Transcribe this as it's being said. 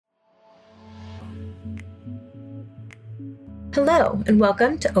Hello, and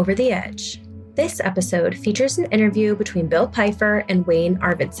welcome to Over the Edge. This episode features an interview between Bill Pfeiffer and Wayne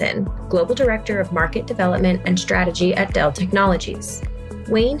Arvidson, Global Director of Market Development and Strategy at Dell Technologies.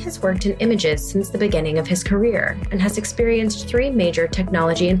 Wayne has worked in images since the beginning of his career and has experienced three major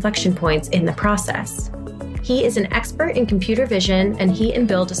technology inflection points in the process. He is an expert in computer vision, and he and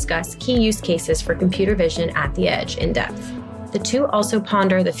Bill discuss key use cases for computer vision at the edge in depth. The two also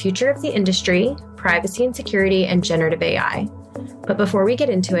ponder the future of the industry, privacy and security, and generative AI. But before we get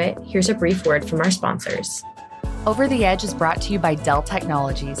into it, here's a brief word from our sponsors. Over the Edge is brought to you by Dell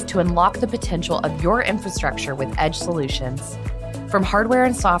Technologies to unlock the potential of your infrastructure with edge solutions. From hardware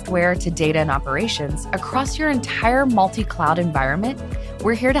and software to data and operations, across your entire multi-cloud environment,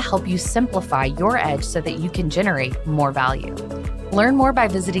 we're here to help you simplify your edge so that you can generate more value. Learn more by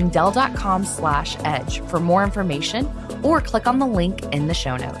visiting dell.com/edge for more information or click on the link in the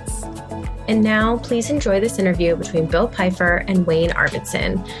show notes. And now, please enjoy this interview between Bill Pfeiffer and Wayne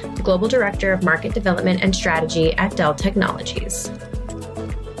Arvidson, the Global Director of Market Development and Strategy at Dell Technologies.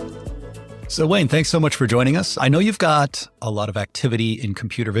 So Wayne, thanks so much for joining us. I know you've got a lot of activity in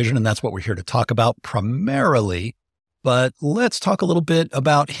computer vision, and that's what we're here to talk about primarily. But let's talk a little bit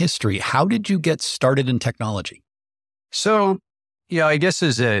about history. How did you get started in technology? So, I guess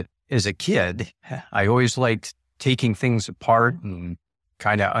as a kid, I always liked taking things apart and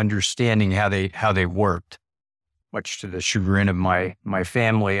kind of understanding how they worked, much to the chagrin of my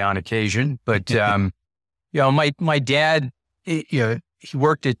family on occasion. But my dad, he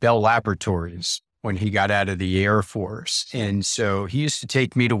worked at Bell Laboratories when he got out of the Air Force, and so he used to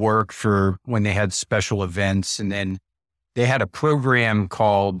take me to work for when they had special events, and then they had a program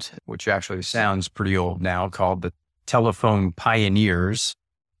called, which actually sounds pretty old now, called the Telephone Pioneers.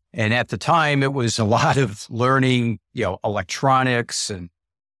 And at the time, it was a lot of learning, electronics, and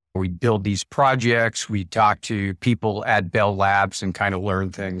we'd build these projects. We'd talk to people at Bell Labs and kind of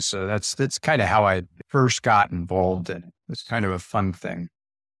learn things. So that's kind of how I first got involved in it. It's kind of a fun thing.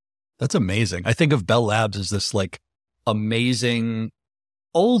 That's amazing. I think of Bell Labs as this amazing,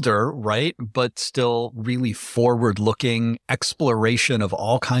 older, right, but still really forward-looking exploration of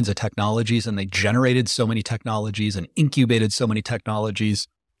all kinds of technologies. And they generated so many technologies and incubated so many technologies.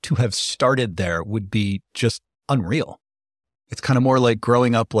 To have started there would be just unreal. It's kind of more like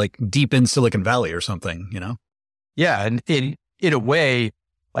growing up deep in Silicon Valley or something, Yeah. And in a way,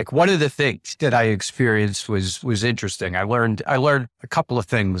 one of the things that I experienced was interesting. I learned a couple of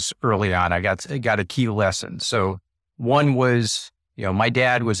things early on. I got a key lesson. So one was, my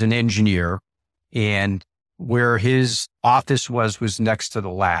dad was an engineer, and where his office was next to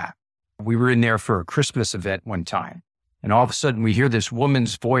the lab. We were in there for a Christmas event one time. And all of a sudden we hear this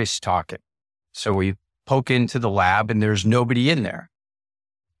woman's voice talking. So we poke into the lab and there's nobody in there.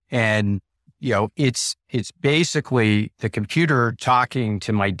 And, it's basically the computer talking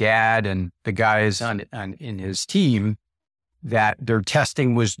to my dad and the guys in his team that their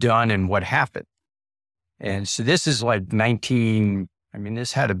testing was done and what happened. And so this is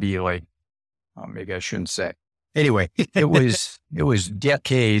this had to be maybe I shouldn't say. Anyway, it was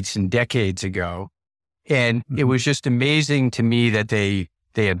decades and decades ago. And it was just amazing to me that they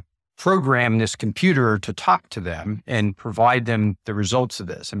had programmed this computer to talk to them and provide them the results of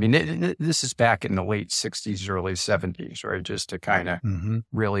this. This is back in the late 60s, early 70s, right? Just to kind of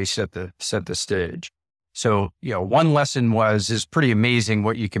really set the stage. So, one lesson is pretty amazing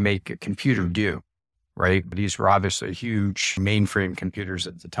what you can make a computer do, right? These were obviously huge mainframe computers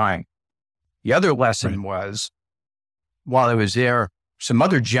at the time. The other lesson was, while I was there, some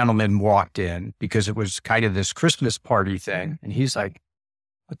other gentleman walked in because it was kind of this Christmas party thing. And he's like,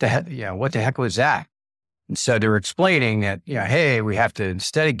 what the heck was that? And so they're explaining that, hey, we have to,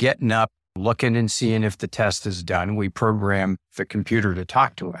 instead of getting up, looking and seeing if the test is done, we program the computer to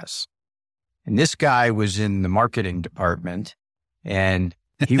talk to us. And this guy was in the marketing department, and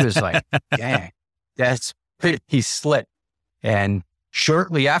he was like, dang, he slipped. And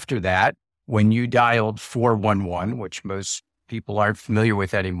shortly after that, when you dialed 411, which most people aren't familiar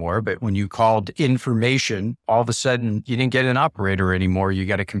with anymore, but when you called information, all of a sudden you didn't get an operator anymore. You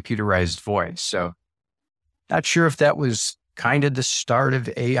got a computerized voice. So not sure if that was kind of the start of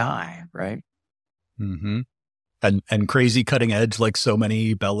AI, right? Mm-hmm. And crazy cutting edge, like so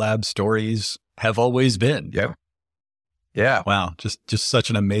many Bell Labs stories have always been. Yeah. Yeah. Wow. Just such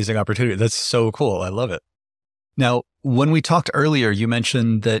an amazing opportunity. That's so cool. I love it. Now, when we talked earlier, you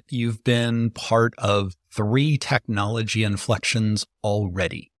mentioned that you've been part of 3 technology inflections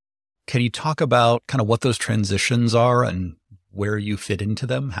already. Can you talk about kind of what those transitions are and where you fit into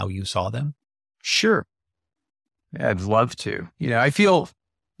them, how you saw them? Sure. I'd love to. I feel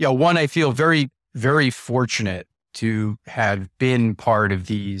very, very fortunate to have been part of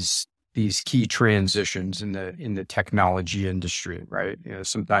these key transitions in the technology industry, right?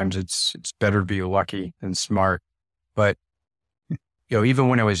 Sometimes it's better to be lucky than smart. But, even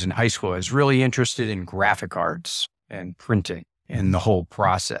when I was in high school, I was really interested in graphic arts and printing and the whole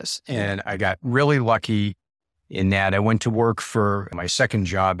process. And I got really lucky in that I went to work for my second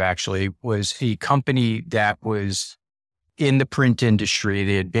job, actually, was a company that was in the print industry.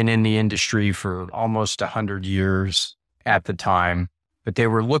 They had been in the industry for almost 100 years at the time, but they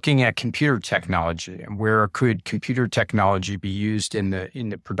were looking at computer technology and where could computer technology be used in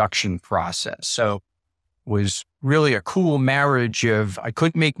the production process. So it was really a cool marriage of, I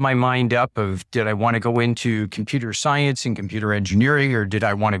couldn't make my mind up of, did I want to go into computer science and computer engineering, or did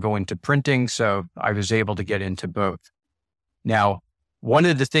I want to go into printing? So I was able to get into both. Now, one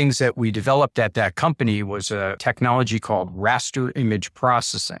of the things that we developed at that company was a technology called raster image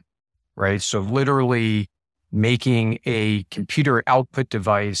processing, right? So literally making a computer output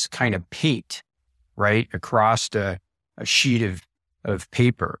device kind of paint, right, across a sheet of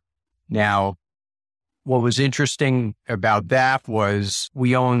paper. Now, what was interesting about that was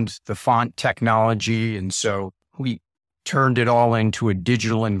we owned the font technology. And so we turned it all into a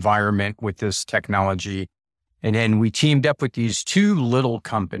digital environment with this technology. And then we teamed up with these two little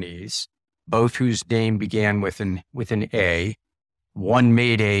companies, both whose name began with an A. One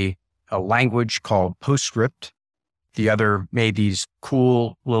made a language called PostScript. The other made these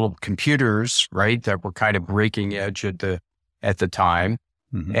cool little computers, right, that were kind of breaking edge at the time.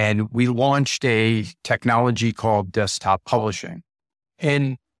 Mm-hmm. And we launched a technology called desktop publishing.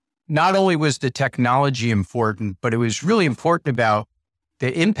 And not only was the technology important, but it was really important about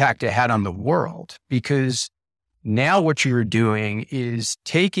the impact it had on the world, because now what you're doing is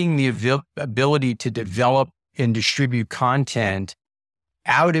taking the ability to develop and distribute content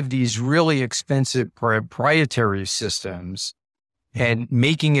out of these really expensive proprietary systems and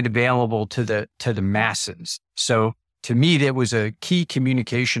making it available to the masses. So to me, that was a key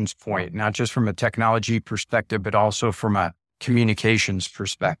communications point, not just from a technology perspective, but also from a communications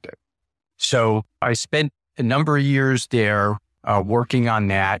perspective. So I spent a number of years there working on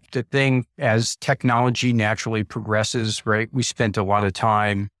that. The thing, as technology naturally progresses, right, we spent a lot of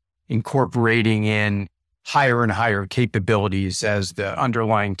time incorporating in higher and higher capabilities as the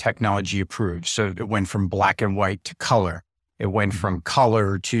underlying technology improved. So it went from black and white to color. It went from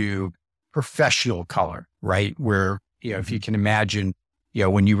color to professional color, right? Where, if you can imagine,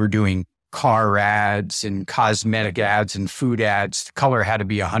 when you were doing car ads and cosmetic ads and food ads, the color had to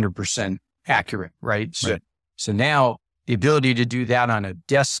be 100% accurate, right? So now the ability to do that on a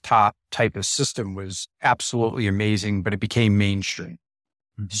desktop type of system was absolutely amazing, but it became mainstream.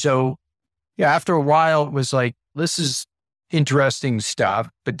 Mm-hmm. So after a while, it was like, this is interesting stuff.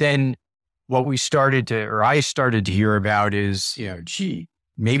 But then what I started to hear about is,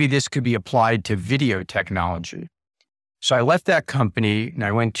 maybe this could be applied to video technology. So I left that company and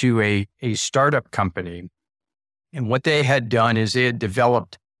I went to a startup company. And what they had done is they had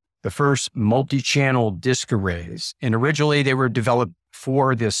developed the first multi-channel disc arrays. And originally they were developed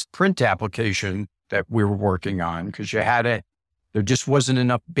for this print application that we were working on, because there just wasn't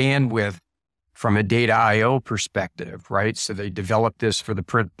enough bandwidth from a data IO perspective, right? So they developed this for the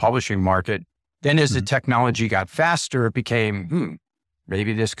print publishing market. Then as the technology got faster, it became,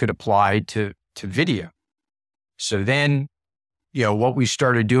 maybe this could apply to video. So then, what we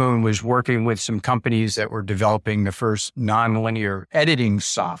started doing was working with some companies that were developing the first nonlinear editing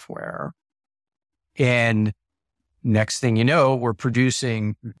software. And next thing you know, we're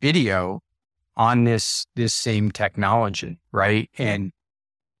producing video on this same technology, right? And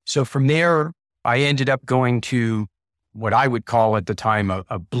so from there, I ended up going to what I would call at the time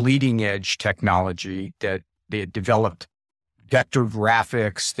a bleeding edge technology that they had developed vector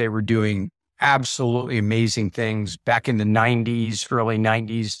graphics. They were doing absolutely amazing things back in the 90s, early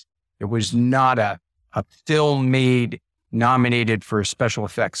 90s. There was not a film made nominated for a special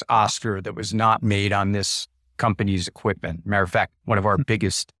effects Oscar that was not made on this company's equipment. Matter of fact, one of our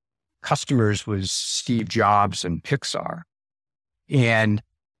biggest customers was Steve Jobs and Pixar. And,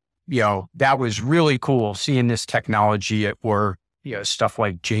 that was really cool seeing this technology at work, stuff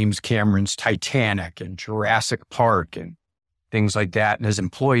like James Cameron's Titanic and Jurassic Park and things like that. And as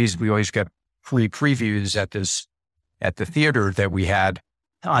employees, we always got free previews at the theater that we had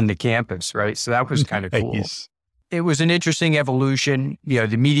on the campus, right? So that was kind of cool. Nice. It was an interesting evolution. The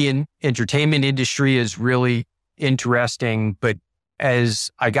media and entertainment industry is really interesting, but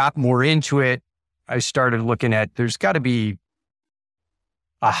as I got more into it, I started looking at, there's got to be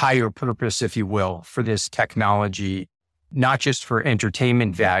a higher purpose, if you will, for this technology, not just for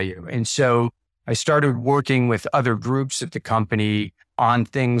entertainment value. And so I started working with other groups at the company on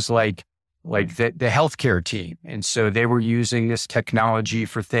things like the healthcare team. And so they were using this technology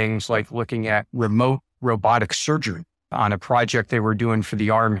for things like looking at remote robotic surgery on a project they were doing for the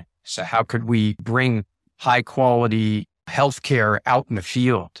Army. So how could we bring high quality healthcare out in the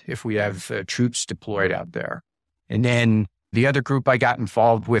field if we have troops deployed out there? And then the other group I got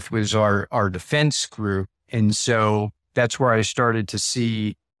involved with was our defense group. And so that's where I started to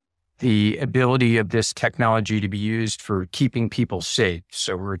see the ability of this technology to be used for keeping people safe.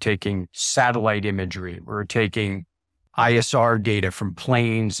 So we're taking satellite imagery, we're taking ISR data from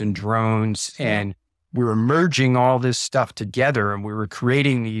planes and drones, and we were merging all this stuff together, and we were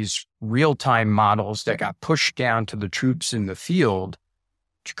creating these real-time models that got pushed down to the troops in the field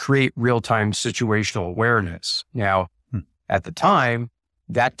to create real-time situational awareness. Now, at the time,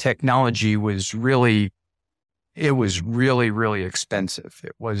 that technology was really expensive.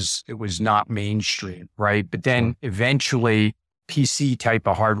 It was not mainstream, right? But then eventually PC type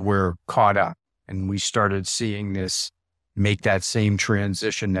of hardware caught up, and we started seeing this make that same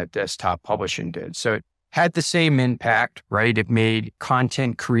transition that desktop publishing did. So it had the same impact, right? It made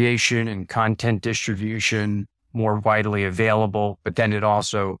content creation and content distribution more widely available, but then it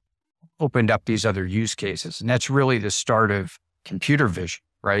also opened up these other use cases. And that's really the start of computer vision,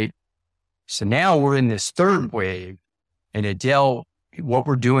 right? So now we're in this third wave, and at Dell, what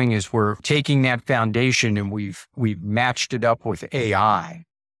we're doing is we're taking that foundation and we've matched it up with AI.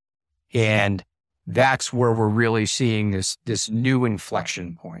 And that's where we're really seeing this new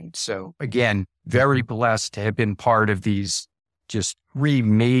inflection point. So again, very blessed to have been part of these just three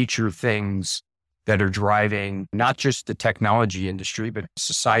major things that are driving not just the technology industry, but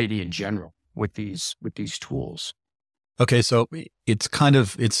society in general with these tools. Okay, so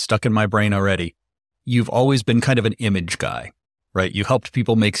it's stuck in my brain already. You've always been kind of an image guy, right? You helped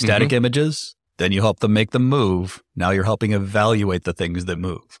people make static images, then you helped them make them move. Now you're helping evaluate the things that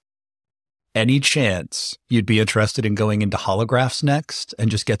move. Any chance you'd be interested in going into holographs next and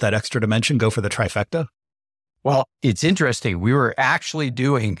just get that extra dimension, go for the trifecta? Well, it's interesting. We were actually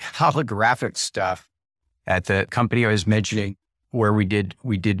doing holographic stuff at the company I was mentioning where we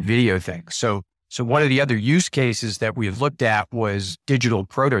did video things. So one of the other use cases that we looked at was digital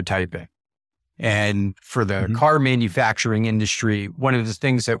prototyping. And for the car manufacturing industry, one of the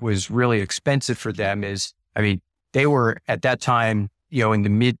things that was really expensive for them is, they were at that time, in the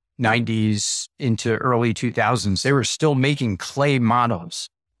mid 90s into early 2000s, they were still making clay models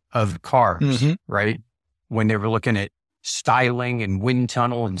of cars, right? When they were looking at styling and wind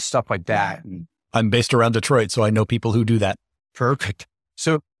tunnel and stuff like that. I'm based around Detroit, so I know people who do that. Perfect.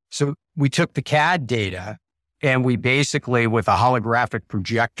 So we took the CAD data and we basically, with a holographic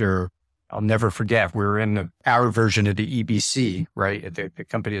projector, I'll never forget, we were in our version of the EBC, right? The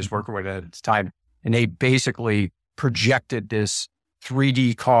company I was working with at the time. And they basically projected this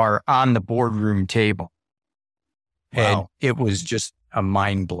 3D car on the boardroom table. Wow. And it was just a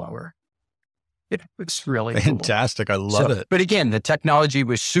mind blower. It was really fantastic. Cool. I love it. But again, the technology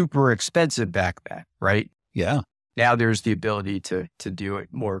was super expensive back then, right? Yeah. Now there's the ability to do it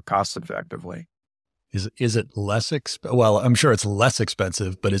more cost effectively. Is it less expensive? Well, I'm sure it's less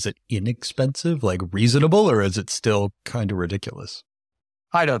expensive, but is it inexpensive, like reasonable, or is it still kind of ridiculous?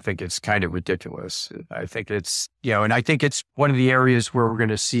 I don't think it's kind of ridiculous. I think it's, and I think it's one of the areas where we're going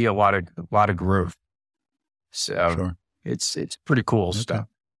to see a lot of growth. So sure. It's pretty cool stuff.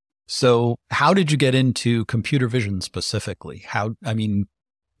 So how did you get into computer vision specifically?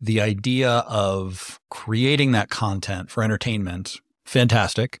 The idea of creating that content for entertainment,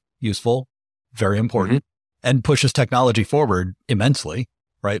 fantastic, useful, very important, and pushes technology forward immensely,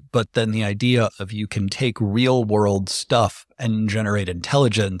 right? But then the idea of you can take real world stuff and generate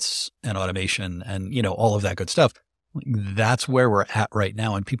intelligence and automation and, all of that good stuff. That's where we're at right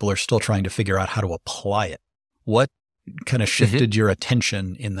now. And people are still trying to figure out how to apply it. What kind of shifted your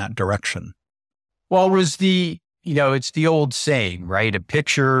attention in that direction? Well, it was it's the old saying, right? A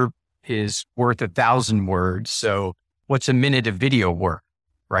picture is worth 1,000 words. So what's a minute of video worth,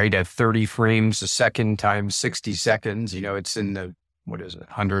 right? At 30 frames a second times 60 seconds, it's in the,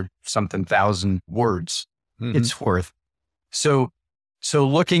 100 something thousand words it's worth. So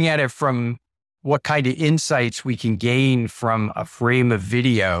looking at it from what kind of insights we can gain from a frame of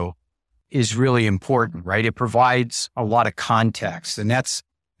video is really important, right? It provides a lot of context, and that's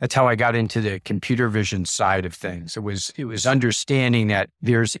how I got into the computer vision side of things. It was understanding that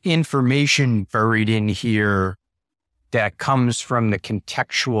there's information buried in here that comes from the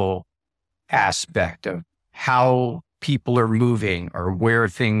contextual aspect of how people are moving or where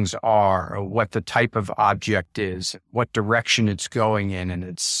things are or what the type of object is, what direction it's going in and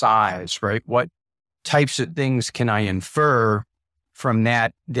its size, right? What types of things can I infer from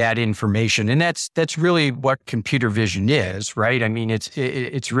that information? And that's really what computer vision is, right? I mean, it's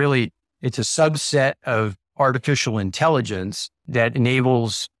a subset of artificial intelligence that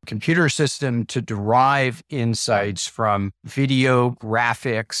enables computer system to derive insights from video,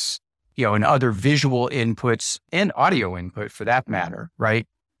 graphics, and other visual inputs and audio input for that matter, right?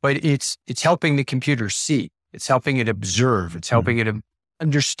 But it's helping the computer see, it's helping it observe, it's helping it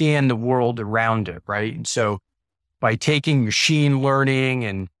understand the world around it, right? And so by taking machine learning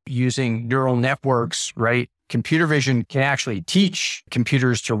and using neural networks, right, computer vision can actually teach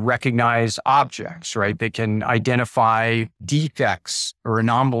computers to recognize objects, right? They can identify defects or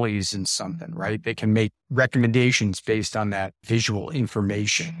anomalies in something, right? They can make recommendations based on that visual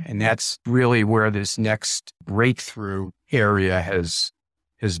information. And that's really where this next breakthrough area has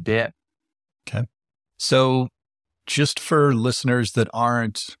been. Okay. So just for listeners that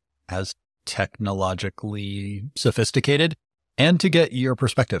aren't as technologically sophisticated, and to get your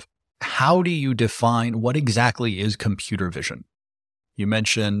perspective, how do you define what exactly is computer vision? You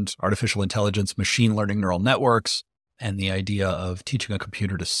mentioned artificial intelligence, machine learning, neural networks, and the idea of teaching a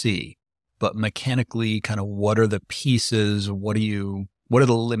computer to see. But mechanically, kind of what are the pieces? What are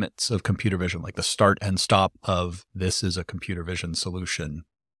the limits of computer vision, like the start and stop of this is a computer vision solution?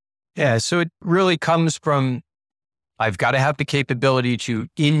 Yeah, so it really comes from, I've got to have the capability to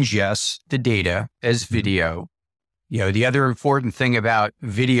ingest the data as video. The other important thing about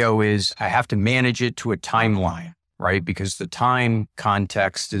video is I have to manage it to a timeline, right? Because the time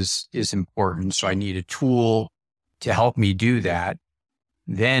context is important. So I need a tool to help me do that.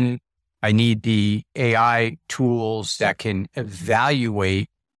 Then I need the AI tools that can evaluate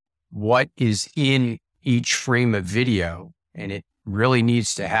what is in each frame of video. And it really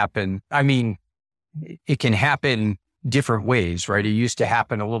needs to happen. I mean, it can happen different ways, right? It used to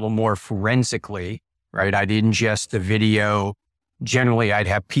happen a little more forensically, right? I'd ingest the video. Generally, I'd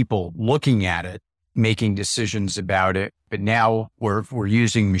have people looking at it, making decisions about it. But now we're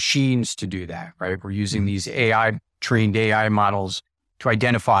using machines to do that, right? We're using these trained AI models to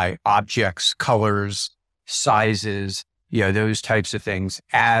identify objects, colors, sizes, those types of things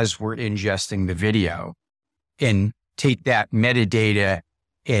as we're ingesting the video, and take that metadata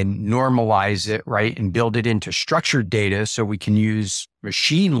and normalize it, right? And build it into structured data so we can use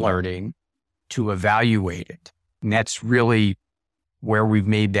machine learning to evaluate it. And that's really where we've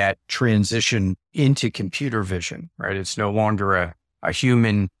made that transition into computer vision, right? It's no longer a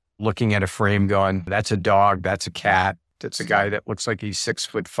human looking at a frame going, that's a dog, that's a cat, that's a guy that looks like he's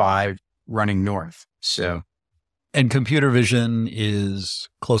 6'5" running north. So, and computer vision is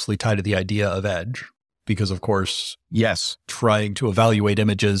closely tied to the idea of edge. Because, of course, yes, trying to evaluate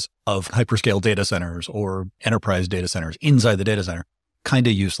images of hyperscale data centers or enterprise data centers inside the data center, kind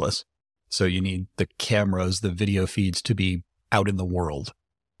of useless. So you need the cameras, the video feeds to be out in the world,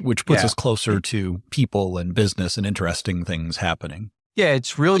 which puts us closer to people and business and interesting things happening. Yeah,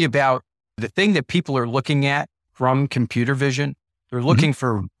 it's really about the thing that people are looking at from computer vision. They're looking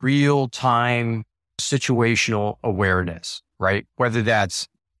for real-time situational awareness, right? Whether that's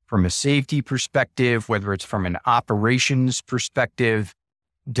from a safety perspective, whether it's from an operations perspective,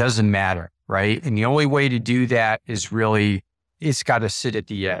 doesn't matter, right? And the only way to do that is really, it's got to sit at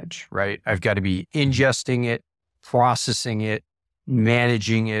the edge, right? I've got to be ingesting it, processing it,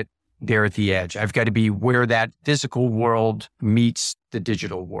 managing it there at the edge. I've got to be where that physical world meets the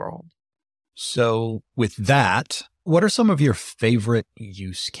digital world. So with that, what are some of your favorite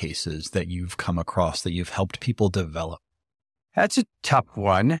use cases that you've come across that you've helped people develop? That's a tough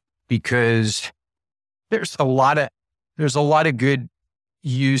one because there's a lot of good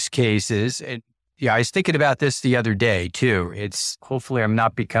use cases. And I was thinking about this the other day too. Hopefully I'm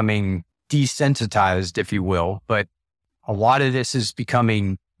not becoming desensitized, if you will, but a lot of this is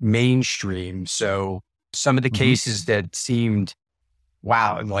becoming mainstream. So some of the cases that seemed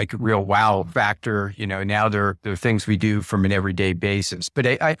wow, like real wow factor, now they're things we do from an everyday basis. But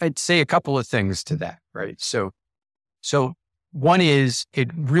I'd say a couple of things to that, right? So one is it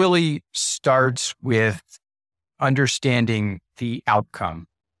really starts with understanding the outcome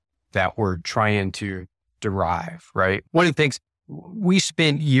that we're trying to derive, right? One of the things we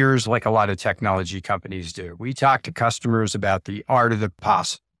spent years, like a lot of technology companies do, we talk to customers about the art of the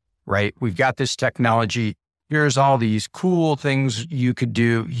possible, right? We've got this technology. Here's all these cool things you could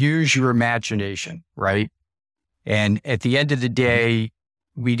do. Use your imagination, right? And at the end of the day,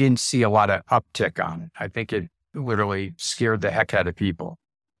 we didn't see a lot of uptick on it. I think it literally scared the heck out of people.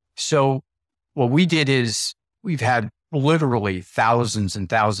 So what we did is we've had literally thousands and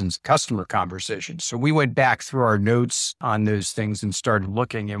thousands of customer conversations. So we went back through our notes on those things and started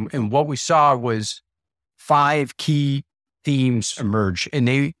looking. And what we saw was 5 key themes emerge, and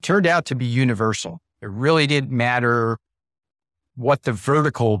they turned out to be universal. It really didn't matter what the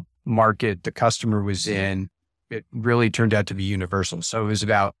vertical market the customer was in. It really turned out to be universal. So it was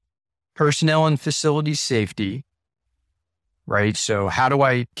about personnel and facility safety, right? So how do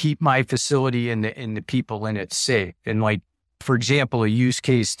I keep my facility and the people in it safe? And like, for example, a use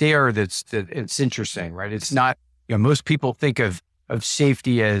case there that's interesting, right? It's not, most people think of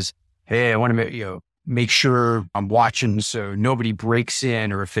safety as, hey, I want to make sure I'm watching so nobody breaks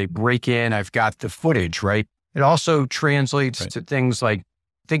in, or if they break in, I've got the footage, right? It also translates to things like,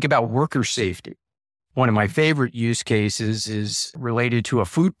 think about worker safety. One of my favorite use cases is related to a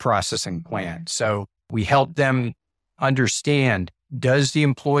food processing plant. So we help them understand, does the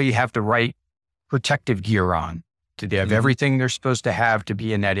employee have the right protective gear on? Do they have everything they're supposed to have to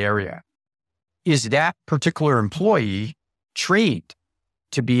be in that area? Is that particular employee trained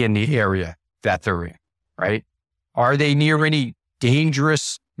to be in the area that they're in, right? Are they near any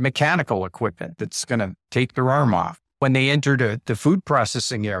dangerous mechanical equipment that's going to take their arm off? When they entered the food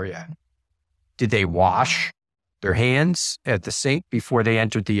processing area, did they wash their hands at the sink before they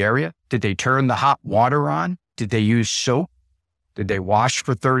entered the area? Did they turn the hot water on? Did they use soap? Did they wash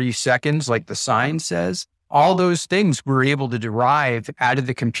for 30 seconds like the sign says? All those things we're able to derive out of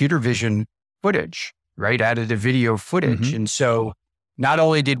the computer vision footage, right? Out of the video footage. And so not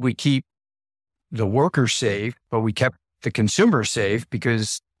only did we keep the worker safe, but we kept the consumer safe,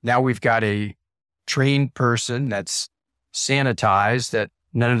 because now we've got a trained person that's sanitized, that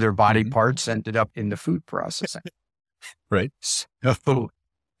none of their body parts ended up in the food processing. Right. So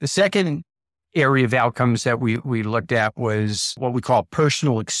the second area of outcomes that we looked at was what we call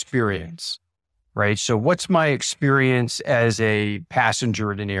personal experience, right? So what's my experience as a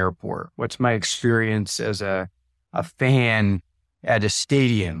passenger at an airport? What's my experience as a fan at a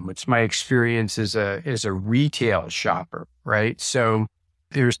stadium? What's my experience as a retail shopper, right? So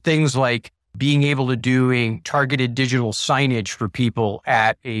there's things like being able to do targeted digital signage for people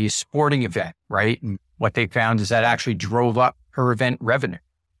at a sporting event, right? And what they found is that actually drove up her event revenue.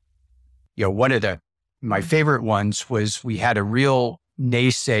 One of my favorite ones was, we had a real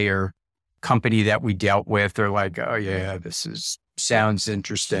naysayer company that we dealt with. They're like, oh yeah, sounds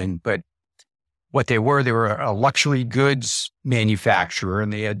interesting. But what they were a luxury goods manufacturer,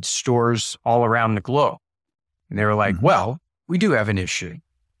 and they had stores all around the globe. And they were like, well, we do have an issue,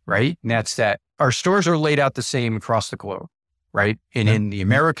 right? And that's that our stores are laid out the same across the globe, right? And in the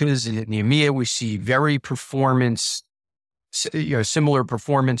Americas and in the EMEA, we see very similar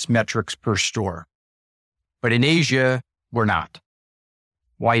performance metrics per store. But in Asia, we're not.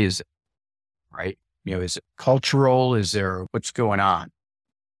 Why is it, right? Is it cultural? Is there, what's going on?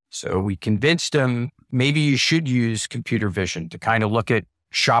 So we convinced them, maybe you should use computer vision to kind of look at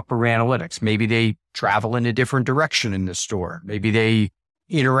shopper analytics. Maybe they travel in a different direction in the store. Maybe they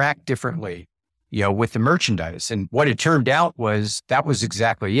interact differently, with the merchandise. And what it turned out was that was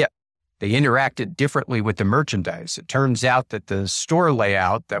exactly it. They interacted differently with the merchandise. It turns out that the store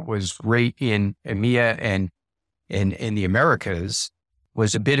layout that was great in EMEA and in the Americas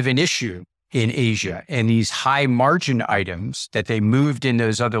was a bit of an issue in Asia. And these high margin items that they moved in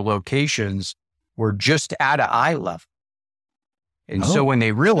those other locations were just at an eye level. And so when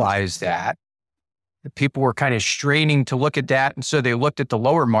they realized that, the people were kind of straining to look at that. And so they looked at the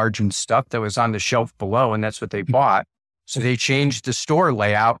lower margin stuff that was on the shelf below, and that's what they bought. So they changed the store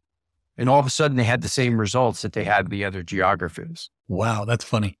layout, and all of a sudden they had the same results that they had in the other geographies. Wow, that's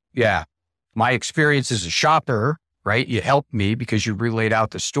funny. Yeah. My experience as a shopper, right? You helped me because you relayed out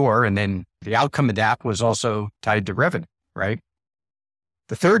the store, and then the outcome of that was also tied to revenue, right?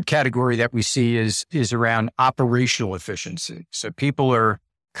 The third category that we see is around operational efficiency. So people are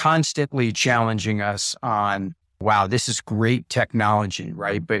constantly challenging us on, wow, this is great technology,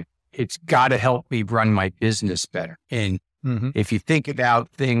 right? But it's got to help me run my business better. And if you think about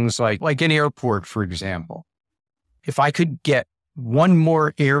things like an airport, for example, if I could get one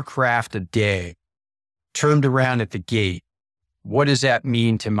more aircraft a day turned around at the gate, what does that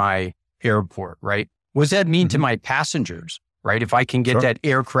mean to my airport, right? What does that mean to my passengers, right? If I can get that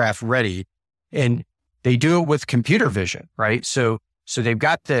aircraft ready, and they do it with computer vision, right? So they've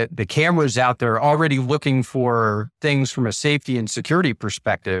got the cameras out there already looking for things from a safety and security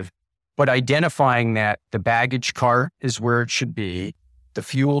perspective, but identifying that the baggage cart is where it should be, the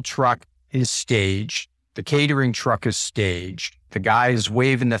fuel truck is staged, the catering truck is staged, the guys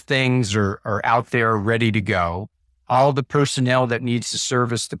waving the things are out there ready to go. All the personnel that needs to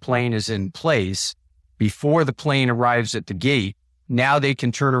service the plane is in place. before the plane arrives at the gate, now they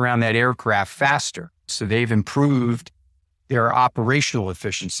can turn around that aircraft faster. So they've improved their operational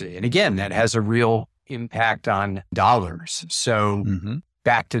efficiency. And again, that has a real impact on dollars. So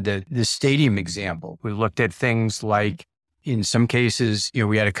back to the stadium example, we looked at things like, in some cases,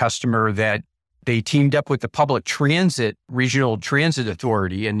 we had a customer that they teamed up with the public transit, regional transit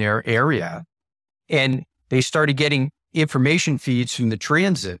authority in their area, and they started getting information feeds from the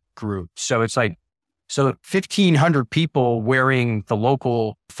transit group. So it's like, 1,500 people wearing the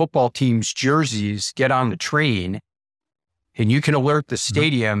local football team's jerseys get on the train, and you can alert the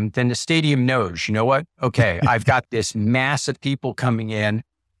stadium, then the stadium knows, you know what? Okay, I've got this mass of people coming in.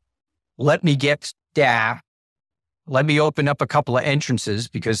 Let me get staff. Let me open up a couple of entrances,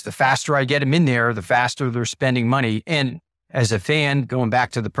 because the faster I get them in there, the faster they're spending money. And as a fan, going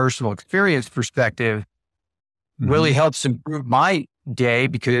back to the personal experience perspective, really helps improve my day,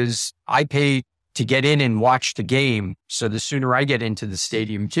 because I pay to get in and watch the game. So the sooner I get into the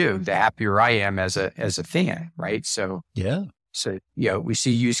stadium too, the happier I am as a fan, right? So we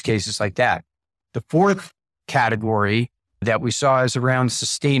see use cases like that. The fourth category that we saw is around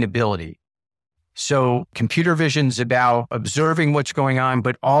sustainability. So computer vision is about observing what's going on,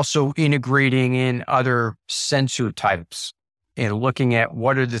 but also integrating in other sensor types and looking at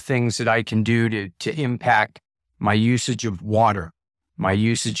what are the things that I can do to impact my usage of water, my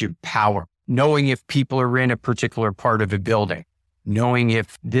usage of power, knowing if people are in a particular part of a building, knowing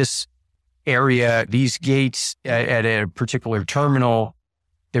if this area, these gates at a particular terminal,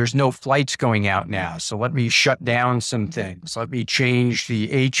 there's no flights going out now. So let me shut down some things. Let me change the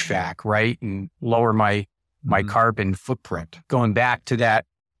HVAC, right? And lower my carbon footprint. Going back to that,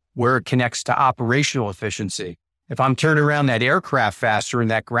 where it connects to operational efficiency. If I'm turning around that aircraft faster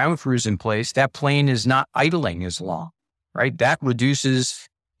and that ground crew is in place, that plane is not idling as long, right? That reduces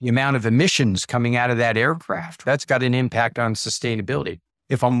the amount of emissions coming out of that aircraft. That's got an impact on sustainability.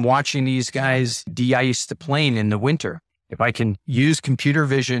 If I'm watching these guys de-ice the plane in the winter, if I can use computer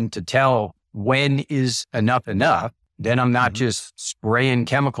vision to tell when is enough, then I'm not just spraying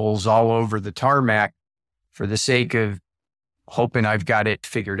chemicals all over the tarmac for the sake of hoping I've got it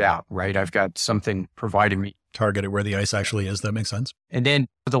figured out, right? I've got something providing me. Target it where the ice actually is. That makes sense. And then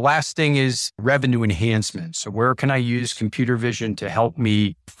the last thing is revenue enhancement. So where can I use computer vision to help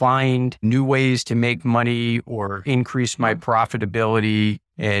me find new ways to make money or increase my profitability?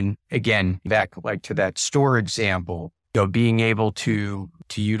 And again, back like to that store example, being able to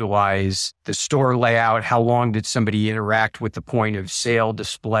utilize the store layout, how long did somebody interact with the point of sale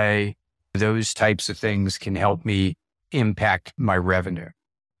display? Those types of things can help me impact my revenue.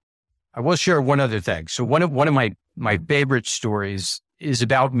 I will share one other thing. So one of my favorite stories is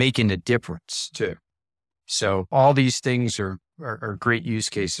about making a difference too. So all these things are great use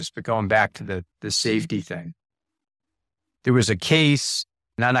cases, but going back to the safety thing, there was a case,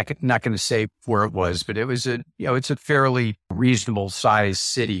 and I'm not going to say where it was, but it was it's a fairly reasonable sized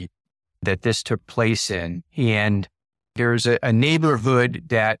city that this took place in. And there's a neighborhood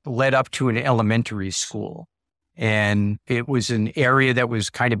that led up to an elementary school. And it was an area that was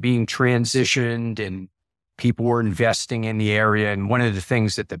kind of being transitioned and people were investing in the area. And one of the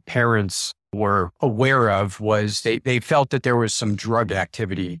things that the parents were aware of was they felt that there was some drug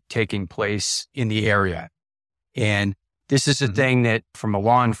activity taking place in the area. And this is a thing that from a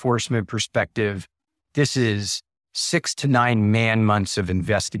law enforcement perspective, this is 6 to 9 man-months of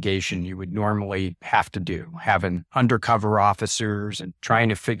investigation you would normally have to do, having undercover officers and trying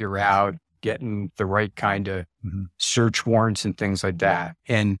to figure out getting the right kind of search warrants and things like that.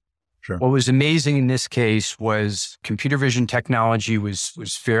 And what was amazing in this case was computer vision technology was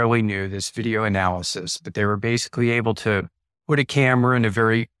fairly new, this video analysis, but they were basically able to put a camera in a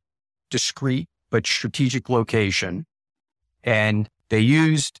very discreet but strategic location. And they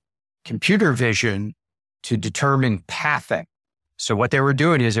used computer vision to determine pathing. So what they were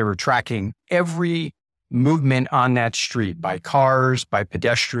doing is they were tracking every movement on that street by cars, by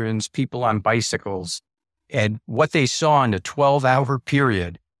pedestrians, people on bicycles. And what they saw in a 12-hour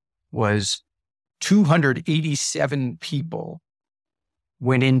period was 287 people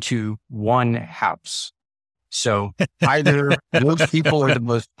went into one house. So either those people are the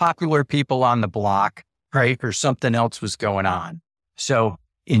most popular people on the block, right? Or something else was going on. So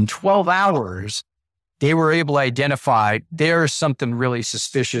in 12 hours, they were able to identify there's something really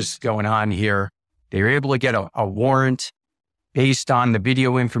suspicious going on here. They were able to get a warrant based on the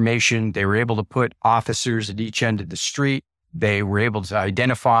video information. They were able to put officers at each end of the street. They were able to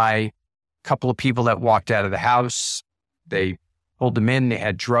identify a couple of people that walked out of the house. They pulled them in. They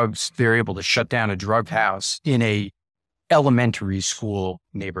had drugs. They were able to shut down a drug house in a elementary school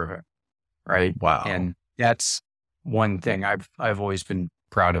neighborhood. right? Wow. And that's one thing I've always been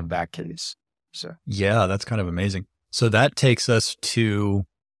proud of that case. So yeah, that's kind of amazing. So that takes us to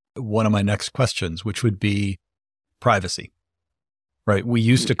one of my next questions, which would be privacy, right? We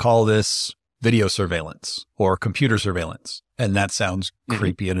used to call this video surveillance or computer surveillance, and that sounds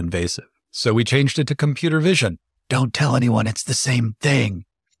creepy and invasive. So we changed it to computer vision. Don't tell anyone, it's the same thing.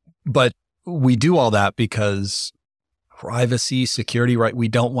 But we do all that because privacy, security, right? We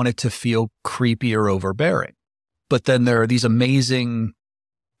don't want it to feel creepy or overbearing. But then there are these amazing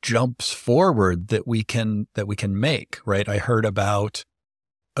jumps forward that we can make, right? I heard about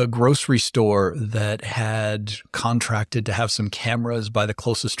a grocery store that had contracted to have some cameras by the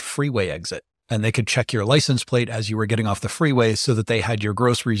closest freeway exit, and they could check your license plate as you were getting off the freeway so that they had your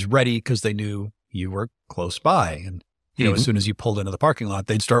groceries ready because they knew you were close by. And, you know, as soon as you pulled into the parking lot,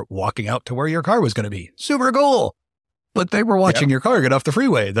 they'd start walking out to where your car was going to be. Super cool. But they were watching your car get off the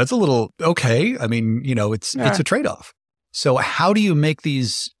freeway. That's a little, okay. I mean, you know, it's a trade-off. So how do you make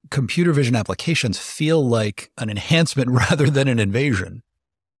these computer vision applications feel like an enhancement rather than an invasion?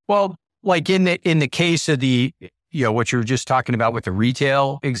 Well, like in the case of the, you know, what you were just talking about with the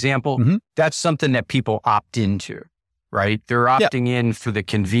retail example, that's something that people opt into, right? They're opting in for the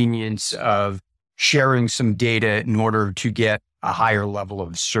convenience of sharing some data in order to get a higher level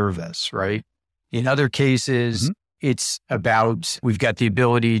of service, right? In other cases, it's about, we've got the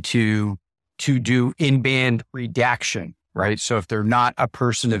ability to do in-band redaction, right? So if they're not a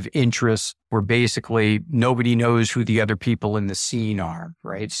person of interest, where basically nobody knows who the other people in the scene are,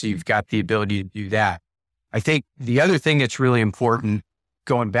 right? So you've got the ability to do that. I think the other thing that's really important,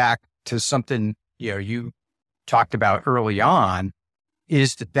 going back to something, you know, you talked about early on,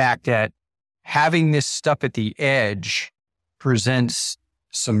 is the fact that having this stuff at the edge presents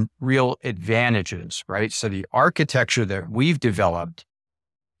some real advantages, right? So the architecture that we've developed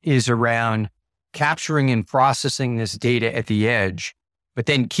is around capturing and processing this data at the edge, but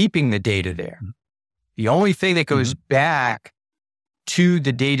then keeping the data there. The only thing that goes back to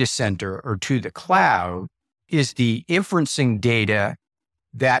the data center or to the cloud is the inferencing data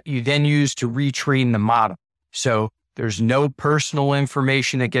that you then use to retrain the model. So there's no personal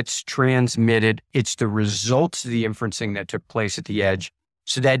information that gets transmitted. It's the results of the inferencing that took place at the edge.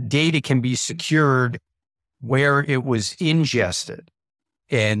 So that data can be secured where it was ingested.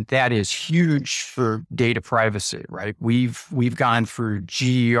 And that is huge for data privacy, right? We've gone through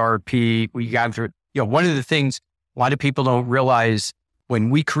GRP. We've gone through, you know, one of the things a lot of people don't realize, when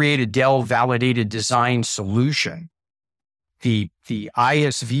we create a Dell validated design solution, the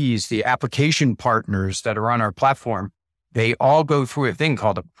ISVs, the application partners that are on our platform, they all go through a thing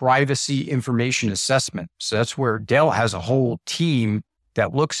called a privacy information assessment. So that's where Dell has a whole team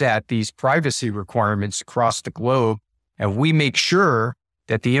that looks at these privacy requirements across the globe. And we make sure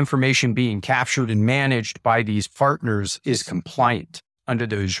that the information being captured and managed by these partners is compliant under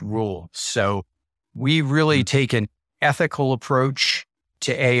those rules. So we really take an ethical approach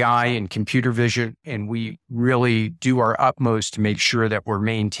to AI and computer vision, and we really do our utmost to make sure that we're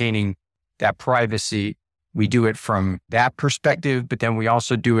maintaining that privacy. We do it from that perspective, but then we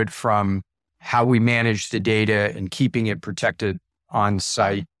also do it from how we manage the data and keeping it protected on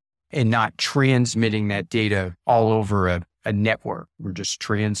site and not transmitting that data all over a network. We're just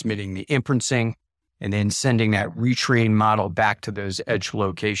transmitting the inferencing and then sending that retrained model back to those edge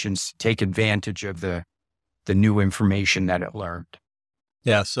locations to take advantage of the new information that it learned.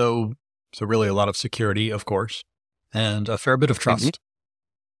 Yeah. So really a lot of security, of course, and a fair bit of trust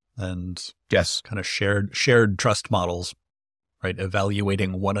and kind of shared trust models, right?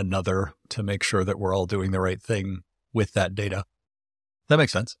 Evaluating one another to make sure that we're all doing the right thing with that data. That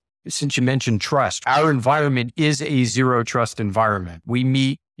makes sense. Since you mentioned trust, our environment is a zero trust environment. We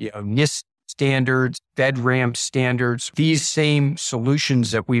meet, you know, NIST standards, FedRAMP standards. These same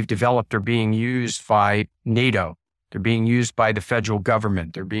solutions that we've developed are being used by NATO. They're being used by the federal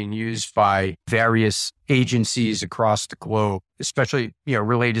government. They're being used by various agencies across the globe, especially, you know,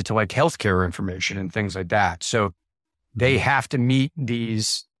 related to like healthcare information and things like that. So they have to meet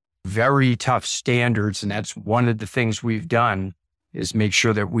these very tough standards. And that's one of the things we've done, is make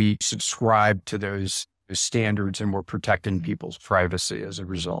sure that we subscribe to those standards and we're protecting people's privacy as a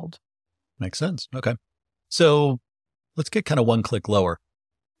result. Makes sense. Okay. So let's get kind of one click lower.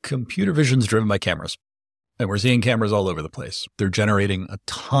 Computer vision is driven by cameras, and we're seeing cameras all over the place. They're generating a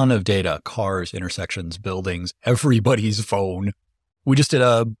ton of data, cars, intersections, buildings, everybody's phone. We just did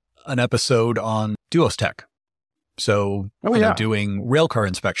an episode on Duos Tech. So doing railcar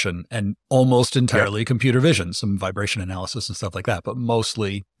inspection and almost entirely computer vision, some vibration analysis and stuff like that, but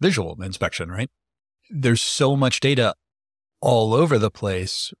mostly visual inspection, right? There's so much data all over the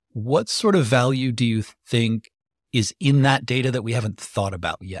place. What sort of value do you think is in that data that we haven't thought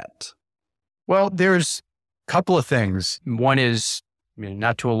about yet? Well, there's a couple of things. One is,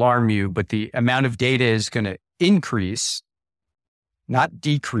 not to alarm you, but the amount of data is going to increase, not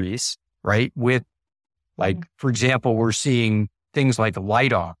decrease, right? With, for example, we're seeing things like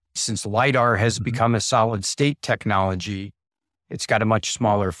LiDAR. Since LiDAR has become a solid state technology, it's got a much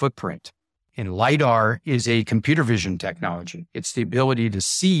smaller footprint. And LiDAR is a computer vision technology. It's the ability to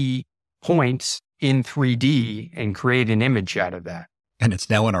see points in 3D and create an image out of that. And it's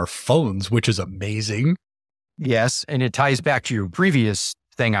now in our phones, which is amazing. Yes. And it ties back to your previous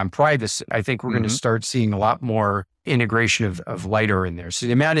thing on privacy. I think we're going to start seeing a lot more integration of LiDAR in there. So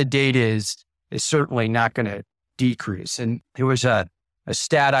the amount of data is certainly not going to decrease. And there was a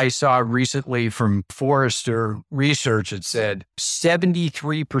stat I saw recently from Forrester Research that said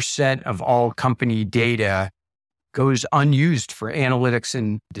 73% of all company data goes unused for analytics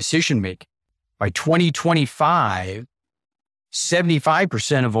and decision making. By 2025,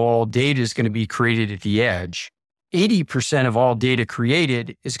 75% of all data is going to be created at the edge. 80% of all data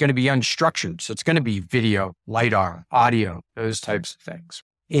created is going to be unstructured. So it's going to be video, LiDAR, audio, those types of things.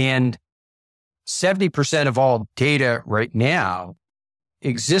 And 70% of all data right now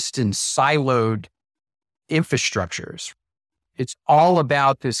exists in siloed infrastructures. It's all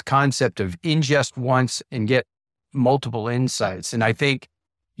about this concept of ingest once and get multiple insights. And I think,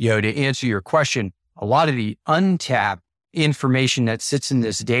 to answer your question, a lot of the untapped information that sits in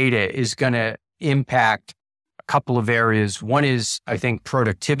this data is going to impact a couple of areas. One is, I think,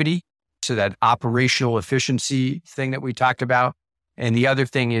 productivity. So that operational efficiency thing that we talked about. And the other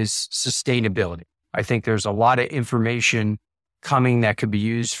thing is sustainability. I think there's a lot of information coming that could be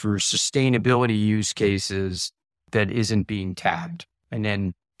used for sustainability use cases that isn't being tapped. And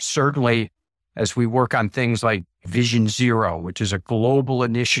then certainly as we work on things like Vision Zero, which is a global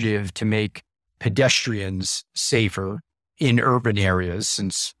initiative to make pedestrians safer in urban areas,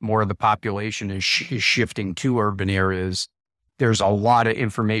 since more of the population is shifting to urban areas, there's a lot of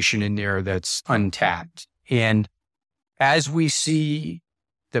information in there that's untapped. And as we see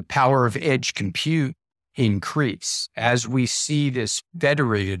the power of edge compute increase, as we see this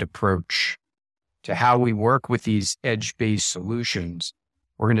federated approach to how we work with these edge-based solutions,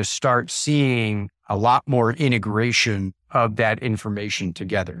 we're going to start seeing a lot more integration of that information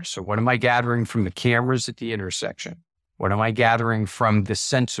together. So what am I gathering from the cameras at the intersection? What am I gathering from the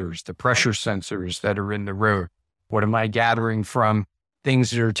sensors, the pressure sensors that are in the road? What am I gathering from things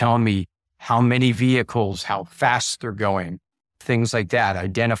that are telling me how many vehicles, how fast they're going, things like that,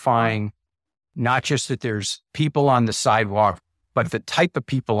 identifying not just that there's people on the sidewalk, but the type of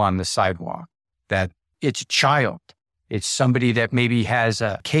people on the sidewalk, that it's a child. It's somebody that maybe has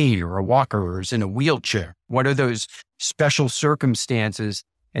a cane or a walker or is in a wheelchair. What are those special circumstances?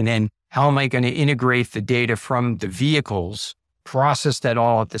 And then how am I going to integrate the data from the vehicles, process that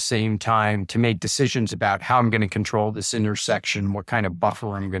all at the same time to make decisions about how I'm going to control this intersection, what kind of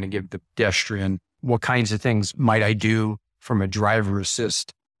buffer I'm going to give the pedestrian, what kinds of things might I do from a driver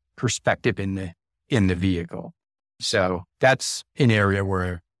assist perspective in the vehicle. So that's an area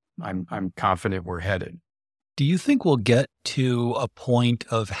where I'm confident we're headed. Do you think we'll get to a point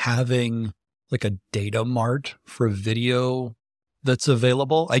of having like a data mart for video that's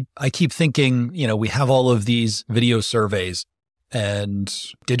available? I keep thinking, we have all of these video surveys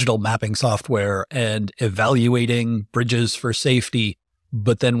and digital mapping software and evaluating bridges for safety.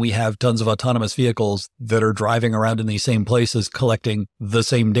 But then we have tons of autonomous vehicles that are driving around in these same places, collecting the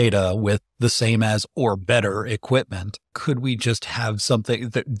same data with the same as or better equipment. Could we just have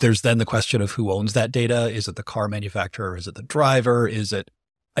something that there's then the question of who owns that data? Is it the car manufacturer? Is it the driver? Is it,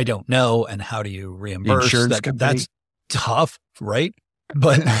 I don't know. And how do you reimburse that? That's tough, right?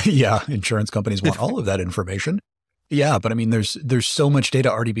 But yeah, insurance companies want all of that information. Yeah. But I mean, there's so much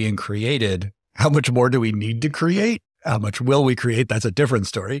data already being created. How much more do we need to create? How much will we create? That's a different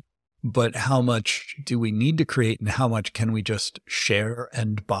story. But how much do we need to create and how much can we just share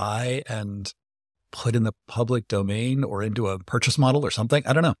and buy and put in the public domain or into a purchase model or something?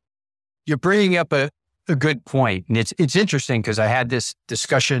 I don't know. You're bringing up a good point. And it's interesting because I had this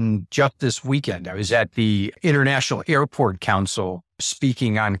discussion just this weekend. I was at the International Airport Council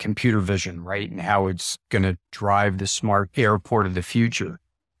speaking on computer vision, right? And how it's going to drive the smart airport of the future.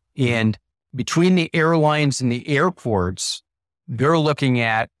 And between the airlines and the airports, they're looking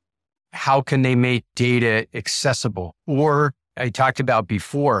at how can they make data accessible? Or I talked about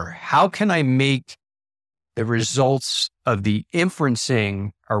before, how can I make the results of the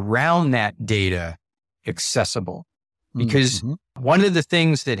inferencing around that data accessible? Because one of the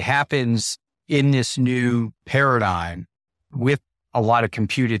things that happens in this new paradigm with a lot of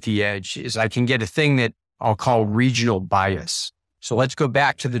compute at the edge is I can get a thing that I'll call regional bias. So let's go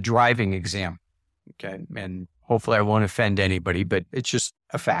back to the driving example. Okay. And hopefully I won't offend anybody, but it's just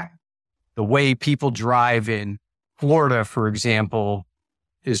a fact. The way people drive in Florida, for example,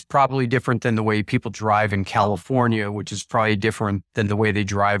 is probably different than the way people drive in California, which is probably different than the way they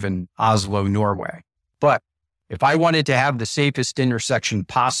drive in Oslo, Norway. But if I wanted to have the safest intersection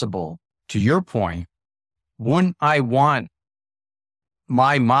possible, to your point, wouldn't I want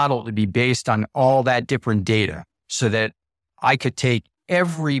my model to be based on all that different data so that I could take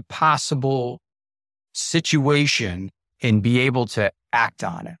every possible situation and be able to act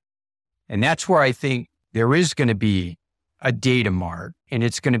on it? And that's where I think there is going to be a data mart, and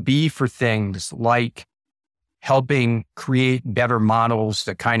it's going to be for things like helping create better models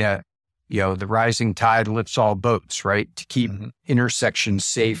that kind of, the rising tide lifts all boats, right? To keep intersections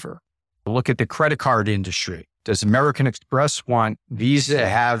safer. Look at the credit card industry. Does American Express want Visa to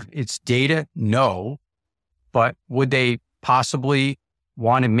have its data? No. But would they possibly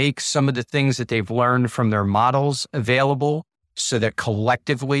want to make some of the things that they've learned from their models available so that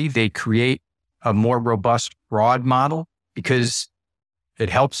collectively they create a more robust fraud model? Because it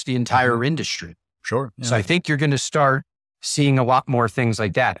helps the entire industry. Sure. Yeah. So I think you're going to start seeing a lot more things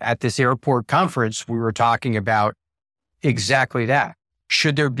like that. At this airport conference, we were talking about exactly that.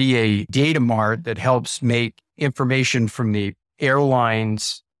 Should there be a data mart that helps make information from the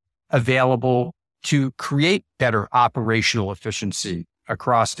airlines available to create better operational efficiency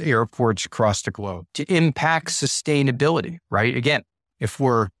across the airports across the globe, to impact sustainability, right? Again, if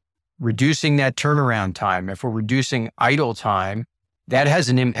we're reducing that turnaround time, if we're reducing idle time, that has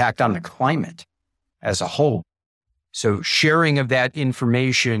an impact on the climate as a whole. So sharing of that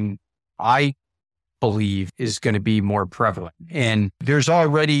information, I believe, is going to be more prevalent. And there's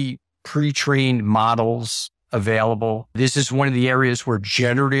already pre-trained models available. This is one of the areas where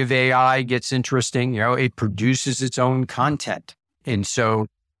generative AI gets interesting. It produces its own content. And so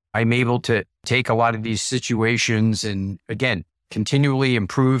I'm able to take a lot of these situations and, again, continually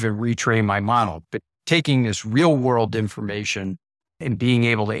improve and retrain my model. But taking this real world information and being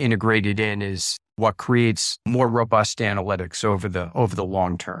able to integrate it in is what creates more robust analytics over the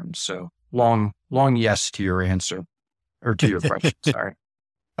long term. So long yes to your answer, or to your question. Sorry.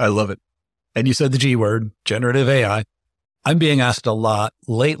 I love it. And you said the G word, generative AI. I'm being asked a lot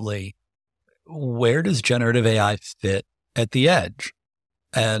lately, where does generative AI fit at the edge?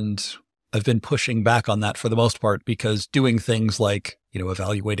 And I've been pushing back on that for the most part, because doing things like,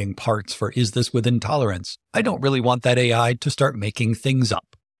 evaluating parts for, is this within tolerance? I don't really want that AI to start making things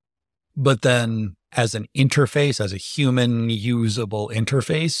up. But then as an interface, as a human usable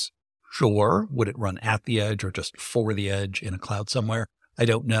interface, sure. Would it run at the edge or just for the edge in a cloud somewhere? I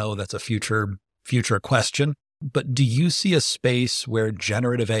don't know. That's a future question. But do you see a space where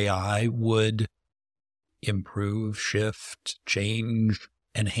generative AI would improve, shift, change,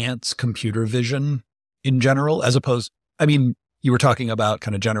 enhance computer vision in general, as opposed, you were talking about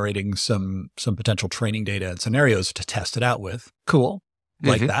kind of generating some potential training data and scenarios to test it out with. Cool.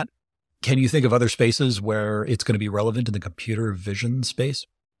 Like that. Can you think of other spaces where it's going to be relevant in the computer vision space?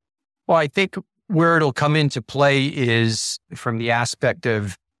 Well, I think where it'll come into play is from the aspect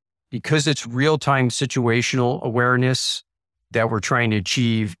of, because it's real-time situational awareness that we're trying to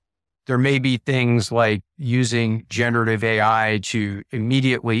achieve, there may be things like using generative AI to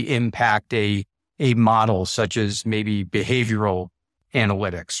immediately impact a model, such as maybe behavioral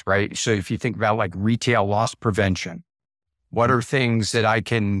analytics, right? So if you think about like retail loss prevention, what are things that I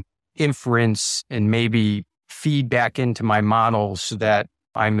can inference and maybe feed back into my model so that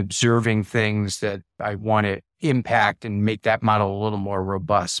I'm observing things that I want to impact and make that model a little more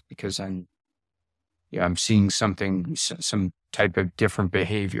robust because I'm seeing some type of different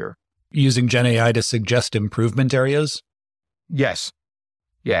behavior. Using Gen AI to suggest improvement areas? Yes.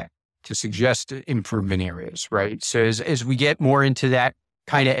 Yeah. To suggest improvement areas, right? So as we get more into that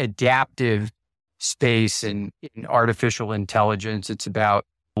kind of adaptive space in artificial intelligence, it's about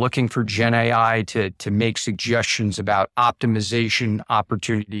looking for Gen AI to make suggestions about optimization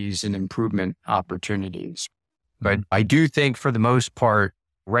opportunities and improvement opportunities. But I do think for the most part,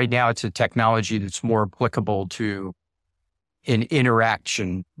 right now it's a technology that's more applicable to an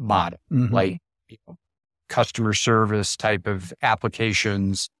interaction model, like customer service type of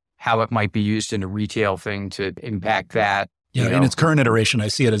applications, how it might be used in a retail thing to impact that. Yeah, in its current iteration, I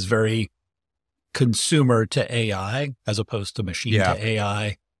see it as very consumer to AI as opposed to machine to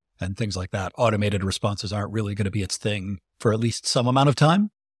AI and things like that. Automated responses aren't really going to be its thing for at least some amount of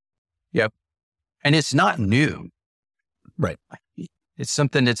time. Yep. And it's not new. Right. It's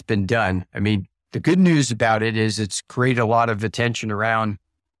something that's been done. The good news about it is it's created a lot of attention around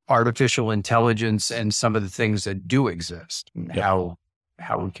artificial intelligence and some of the things that do exist and how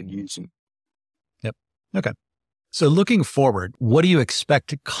we can use them. Yep. Okay. So looking forward, what do you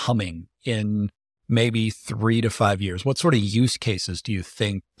expect coming in maybe 3 to 5 years? What sort of use cases do you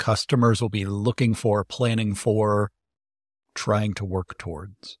think customers will be looking for, planning for, trying to work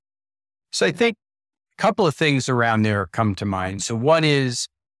towards? So I think a couple of things around there come to mind. So one is,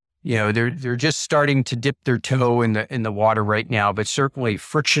 they're just starting to dip their toe in the water right now, but certainly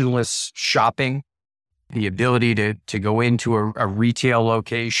frictionless shopping, the ability to go into a retail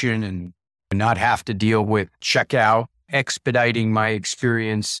location and not have to deal with checkout, expediting my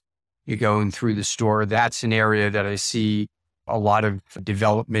experience, you're going through the store. That's an area that I see a lot of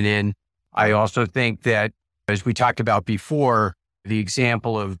development in. I also think that, as we talked about before, the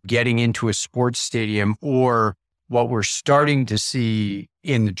example of getting into a sports stadium, or what we're starting to see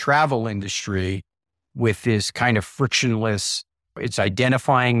in the travel industry with this kind of frictionless, it's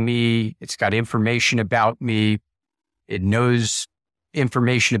identifying me, it's got information about me, it knows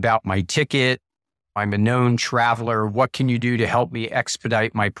information about my ticket, I'm a known traveler, what can you do to help me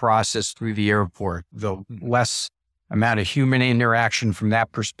expedite my process through the airport? The less amount of human interaction from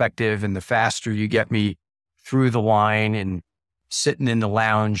that perspective, and the faster you get me through the line and sitting in the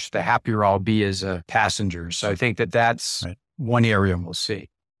lounge, the happier I'll be as a passenger. So I think that's one area we'll see.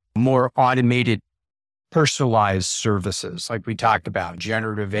 More automated, personalized services, like we talked about.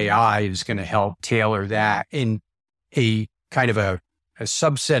 Generative AI is going to help tailor that. And a kind of a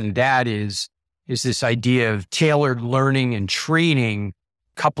subset of that is this idea of tailored learning and training,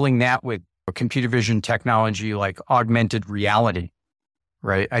 coupling that with computer vision technology like augmented reality,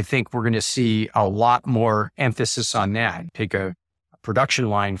 right? I think we're going to see a lot more emphasis on that. Take a production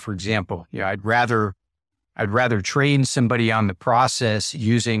line, for example. I'd rather train somebody on the process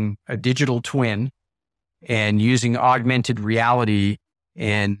using a digital twin and using augmented reality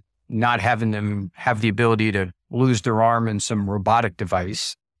and not having them have the ability to lose their arm in some robotic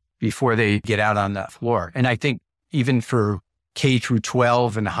device before they get out on that floor. And I think even for K through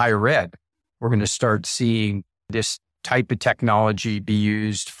 12 and higher ed, we're going to start seeing this type of technology be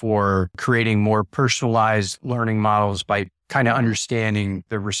used for creating more personalized learning models by kind of understanding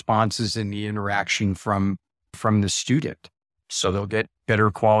the responses and the interaction from the student. So they'll get better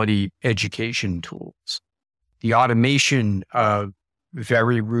quality education tools. The automation of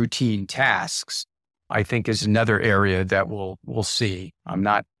very routine tasks, I think, is another area that we'll see. I'm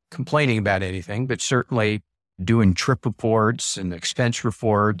not complaining about anything, but certainly doing trip reports and expense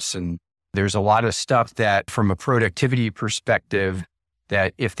reports. And there's a lot of stuff that, from a productivity perspective,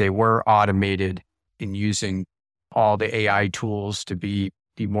 that if they were automated and using all the AI tools to be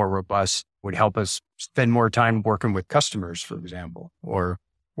more robust, would help us spend more time working with customers, for example, or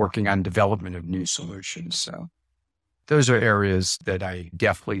working on development of new solutions. So those are areas that I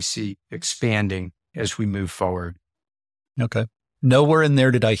definitely see expanding as we move forward. Okay. Nowhere in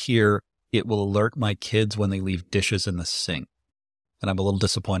there did I hear it will alert my kids when they leave dishes in the sink. And I'm a little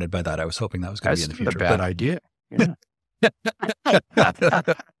disappointed by that. I was hoping that was going to be in the future. That's a bad idea. Yeah.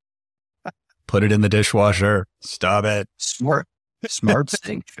 Put it in the dishwasher. Stop it. Smart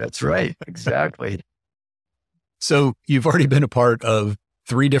stink. That's right. Exactly. So you've already been a part of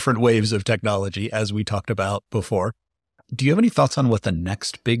 3 different waves of technology, as we talked about before. Do you have any thoughts on what the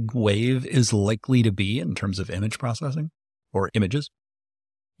next big wave is likely to be in terms of image processing or images?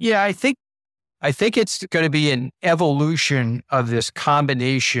 Yeah, I think it's going to be an evolution of this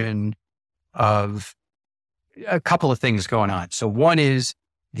combination of a couple of things going on. So one is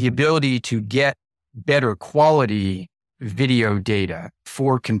the ability to get better quality video data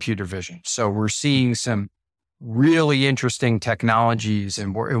for computer vision. So we're seeing some really interesting technologies,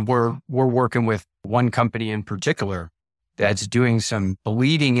 and we're working with one company in particular that's doing some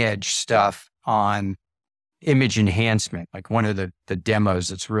bleeding edge stuff on image enhancement. Like one of the demos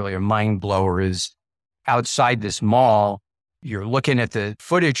that's really a mind blower is outside this mall, you're looking at the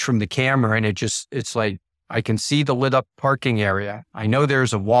footage from the camera and it's like, I can see the lit up parking area. I know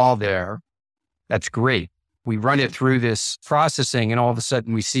there's a wall there. That's great. We run it through this processing and all of a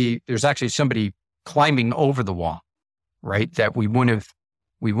sudden we see there's actually somebody climbing over the wall, right? That we wouldn't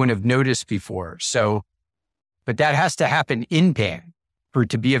have noticed before. So, but that has to happen in pan for it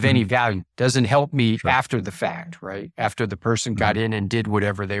to be of any value. Doesn't help me after the fact, right? After the person got in and did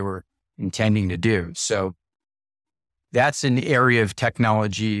whatever they were intending to do. So that's an area of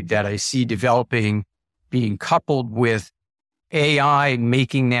technology that I see developing, being coupled with AI,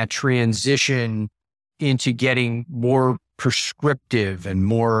 making that transition into getting more prescriptive and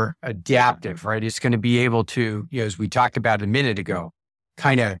more adaptive, right? It's going to be able to, as we talked about a minute ago,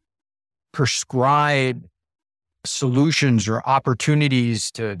 kind of prescribe solutions or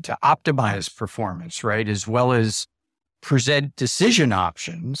opportunities to optimize performance, right? As well as present decision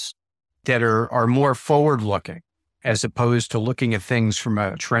options that are more forward-looking as opposed to looking at things from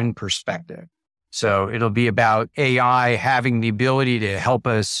a trend perspective. So it'll be about AI having the ability to help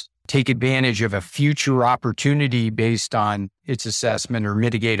us take advantage of a future opportunity based on its assessment or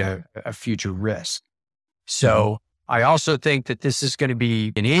mitigate a future risk. So I also think that this is going to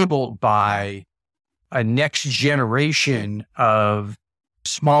be enabled by a next generation of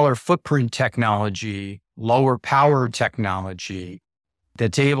smaller footprint technology, lower power technology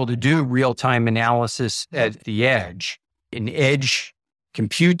that's able to do real-time analysis at the edge, in edge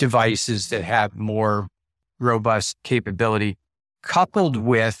compute devices that have more robust capability, coupled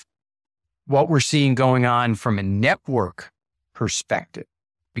with what we're seeing going on from a network perspective,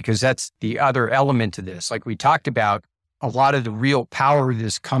 because that's the other element to this. Like we talked about, a lot of the real power of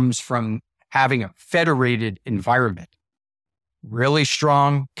this comes from having a federated environment, really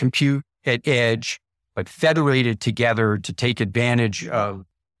strong compute at edge, but federated together to take advantage of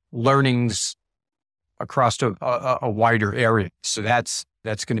learnings across a wider area. So that's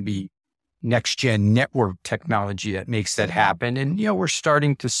going to be next gen network technology that makes that happen. And, we're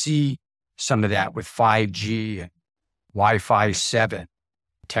starting to see some of that with 5G and Wi-Fi 7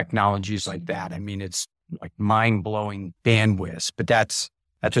 technologies like that. I mean, it's like mind blowing bandwidth, but that's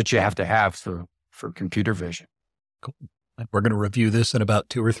what you have to have for computer vision. Cool. We're going to review this in about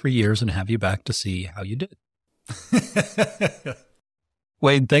 2 or 3 years and have you back to see how you did.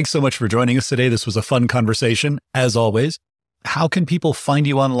 Wayne, thanks so much for joining us today. This was a fun conversation, as always. How can people find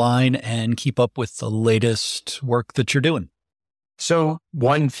you online and keep up with the latest work that you're doing? So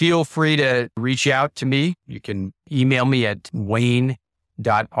feel free to reach out to me. You can email me at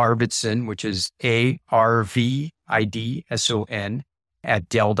wayne.arvidson, which is ARVIDSON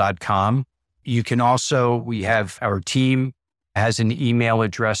 @Dell.com. You can also, we have our team has an email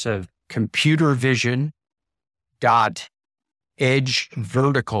address of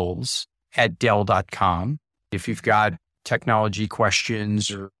computervision.edgeverticals@Dell.com. If you've got technology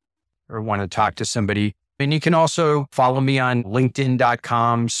questions or want to talk to somebody. And you can also follow me on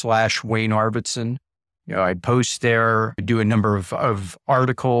linkedin.com/Wayne Arvidson. I post there, do a number of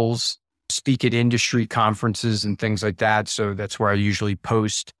articles, speak at industry conferences and things like that. So that's where I usually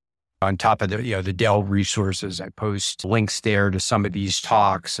post on top of the Dell resources. I post links there to some of these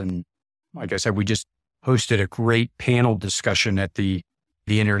talks. And like I said, we just hosted a great panel discussion at the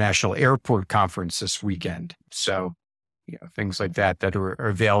International Airport Conference this weekend. So, things like that are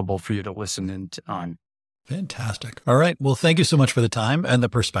available for you to listen on. Fantastic. All right. Well, thank you so much for the time and the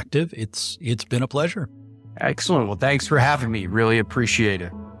perspective. It's been a pleasure. Excellent. Well, thanks for having me. Really appreciate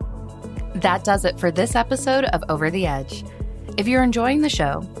it. That does it for this episode of Over the Edge. If you're enjoying the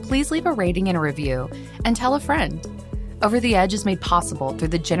show, please leave a rating and a review and tell a friend. Over the Edge is made possible through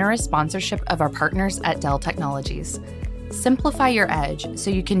the generous sponsorship of our partners at Dell Technologies. Simplify your edge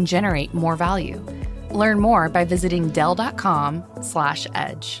so you can generate more value. Learn more by visiting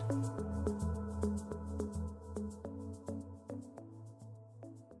Dell.com/edge.